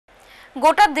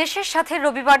গোটা দেশের সাথে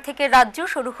রবিবার থেকে রাজ্য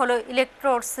শুরু হলো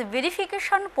ইলেক্টরস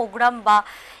ভেরিফিকেশন প্রোগ্রাম বা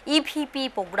ইভিপি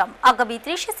প্রোগ্রাম। আগামী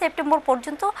 30 সেপ্টেম্বর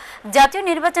পর্যন্ত জাতীয়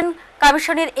নির্বাচন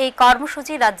কমিশনের এই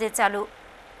কর্মসূচি রাজ্যে চালু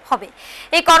হবে।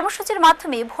 এই কর্মসূচির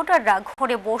মাধ্যমে ভোটাররা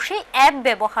ঘরে বসে অ্যাপ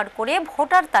ব্যবহার করে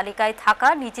ভোটার তালিকায় থাকা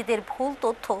নিজেদের ভুল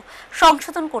তথ্য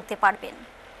সংশোধন করতে পারবেন।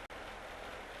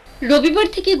 রবিবার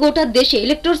থেকে গোটা দেশে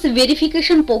ইলেক্টরস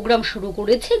ভেরিফিকেশন প্রোগ্রাম শুরু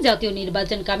করেছে জাতীয়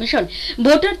নির্বাচন কমিশন।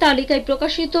 ভোটার তালিকায়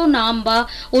প্রকাশিত নাম বা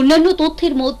অন্যান্য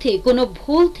তথ্যের মধ্যে কোনো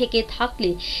ভুল থেকে থাকলে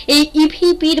এই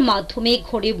ইভিপির মাধ্যমে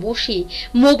ঘরে বসে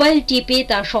মোবাইল টিপে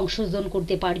তা সংশোধন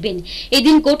করতে পারবেন।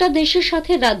 এদিন গোটা দেশের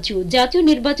সাথে রাজ্য জাতীয়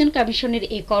নির্বাচন কমিশনের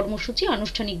এই কর্মসূচি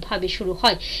আনুষ্ঠানিকভাবে শুরু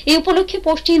হয়। এই উপলক্ষে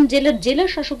পশ্চিম জেলার জেলা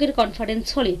শাসকের কনফারেন্স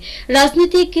হলে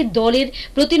রাজনৈতিক দলের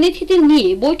প্রতিনিধিদের নিয়ে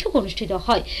বৈঠক অনুষ্ঠিত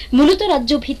হয়। মূলত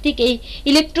রাজ্য ভিত্তিক এই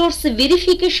ইলেক্টরস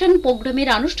ভেরিফিকেশন প্রোগ্রামের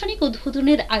আনুষ্ঠানিক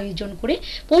উদ্বোধনের আয়োজন করে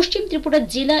পশ্চিম ত্রিপুরা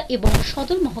জেলা এবং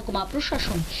সদর মহকুমা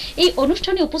প্রশাসন। এই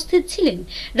অনুষ্ঠানে উপস্থিত ছিলেন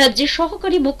রাজ্যের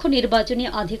সহকারী মুখ্য নির্বাচনী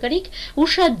আধিকারিক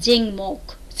উষা জেং মক।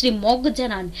 শ্রী মক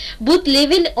জানান, বুথ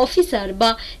লেভেল অফিসার বা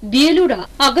বিএলওরা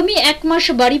আগামী 1 মাস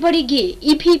বাড়ি বাড়ি গিয়ে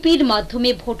ইভিপির মাধ্যমে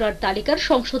ভোটার তালিকার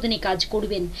সংশোধনী কাজ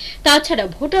করবেন। তাছাড়া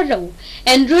ভোটাররাও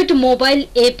অ্যান্ড্রয়েড মোবাইল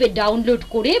অ্যাপ ডাউনলোড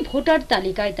করে ভোটার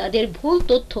তালিকায় তাদের ভুল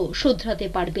তথ্য শুধরাতে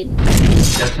পারবেন।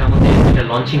 আমাদের এটা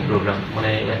লঞ্চিং প্রোগ্রাম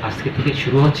মানে আজকে থেকে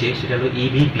শুরু হচ্ছে, সেটা হলো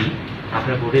ইভিপি।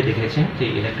 আপনারা বোর্ডে দেখেছেন যে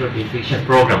ইলেক্ট্রাল ভেরিফিকেশন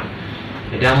প্রোগ্রাম,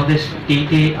 এটা আমাদের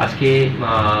স্টেটে আজকে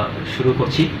শুরু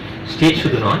করছি। স্টেট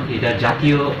শুধু নয়, এটা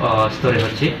জাতীয় স্তরে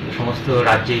হচ্ছে, সমস্ত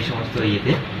রাজ্যে সমস্ত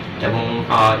ইয়েতে, এবং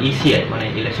ইসিআই মানে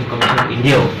ইলেকশন কমিশন অফ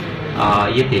ইন্ডিয়াও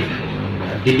ইয়েতে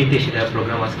দিল্লিতে সেটা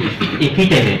প্রোগ্রাম আজকে একই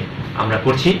টাইমে আমরা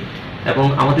করছি। এবং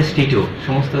আমাদের স্টেটেও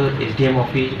সমস্ত এসডিএম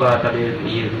অফিস বা তাদের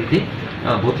ইয়েগুলিতে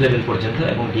বুথ লেভেল পর্যন্ত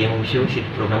এবং ডিএম অফিসেও সেই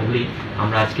প্রোগ্রামগুলি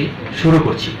আমরা আজকে শুরু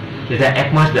করছি। যেটা 1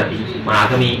 মাস ব্যাপী, মানে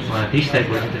আগামী 30 তারিখ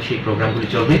পর্যন্ত সেই প্রোগ্রামগুলি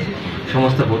চলবে।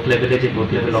 সমস্ত বুথ লেভেলে যে বুথ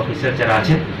লেভেল অফিসার যারা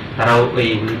আছেন তারাও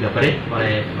এইগুলির ব্যাপারে মানে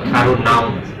কারোর নাম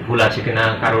ভুল আছে কিনা,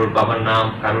 কারোর বাবার নাম,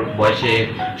 কারোর বয়সে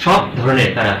সব ধরনের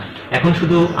তারা এখন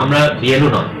শুধু আমরা বিএলও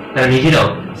নয়, তারা নিজেরাও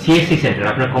সিএসসি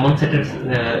সেন্টার, আপনার common centre,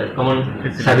 common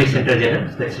service centre যেটা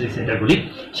স্পেশালিস্ট সেন্টারগুলি,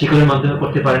 সেগুলোর মাধ্যমে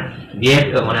করতে পারেন।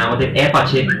 মানে আমাদের অ্যাপ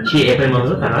আছে, সেই অ্যাপের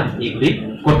মাধ্যমে তারা এইগুলি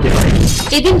করতে পারে।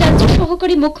 এদিন রাজ্য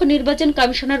সহকারী মুখ্য নির্বাচন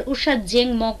কমিশনার উষা জেং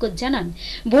মক জানান,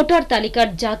 ভোটার তালিকার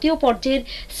জাতীয় পর্যায়ের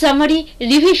সামারি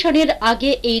রিভিশনের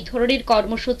আগে এই ধরনের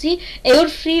কর্মসূচি এরর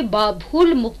ফ্রি বা ভুল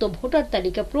মুক্ত ভোটার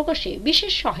তালিকা প্রকাশে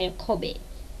বিশেষ সহায়ক হবে।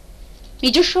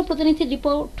 নিজস্ব প্রতিনিধি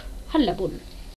রিপোর্ট, হাল্লাবোল।